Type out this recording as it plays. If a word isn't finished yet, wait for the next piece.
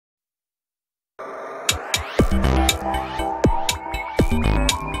Today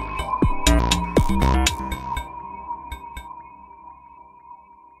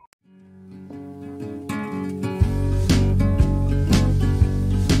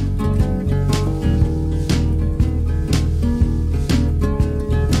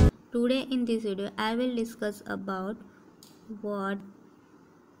in this video I will discuss about what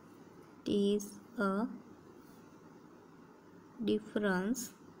is a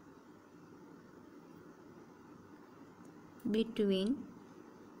difference between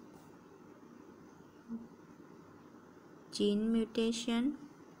gene mutation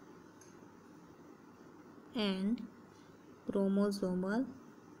and chromosomal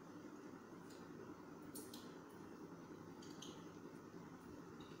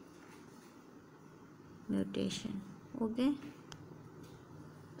mutation. Okay,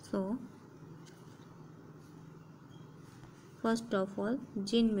 so first of all,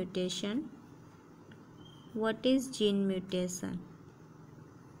 gene mutation. What is gene mutation?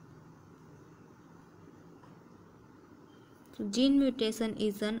 So gene mutation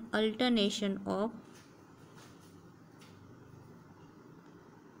is an alternation of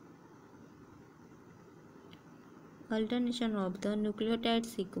the nucleotide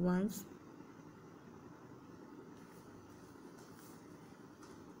sequence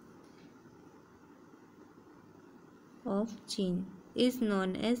of gene is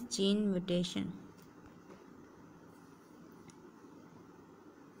known as gene mutation.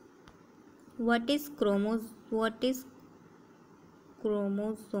 What is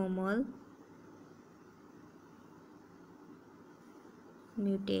chromosomal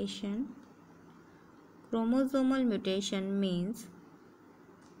mutation? Chromosomal mutation means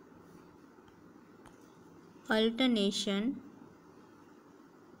alternation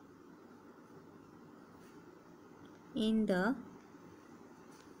in the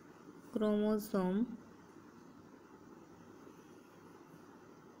chromosome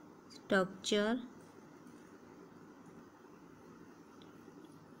structure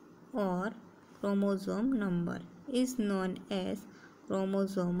or chromosome number is known as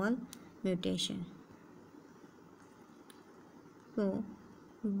chromosomal mutation. So,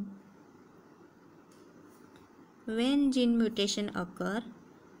 when gene mutation occurred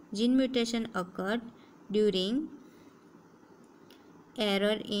during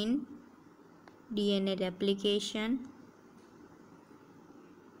error in DNA replication,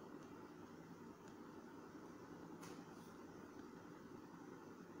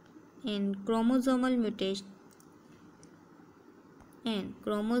 and chromosomal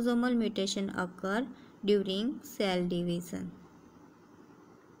mutation occur during cell division.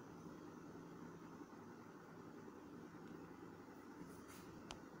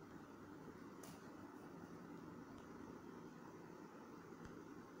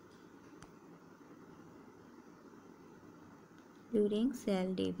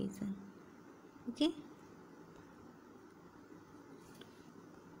 Okay,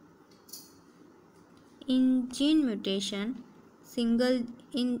 in gene mutation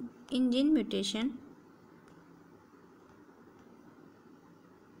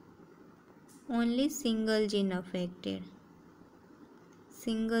only single gene affected.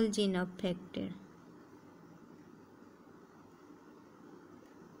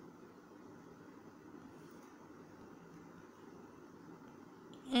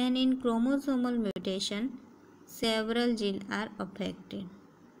 And in chromosomal mutation, several genes are affected.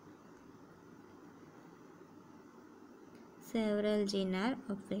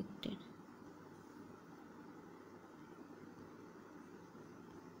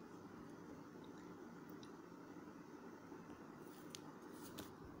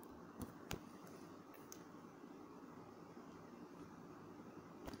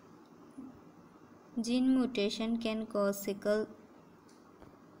 Gene mutation can cause sickle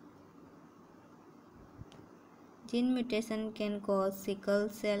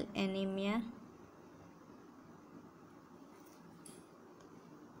cell anemia,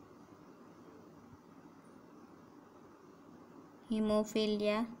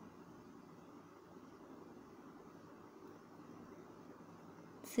 hemophilia,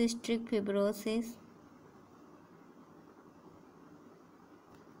 cystic fibrosis,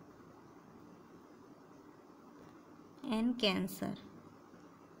 and cancer.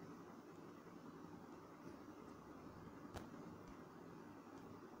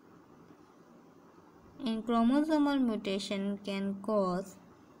 And chromosomal mutation can cause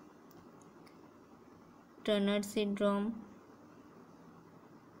Turner syndrome,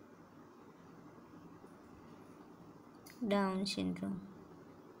 Down syndrome.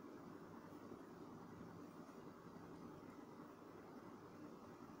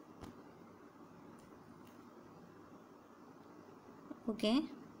 Okay,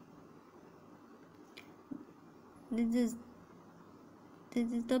 this is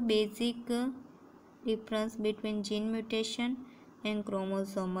the basic difference between gene mutation and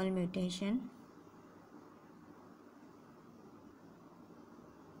chromosomal mutation.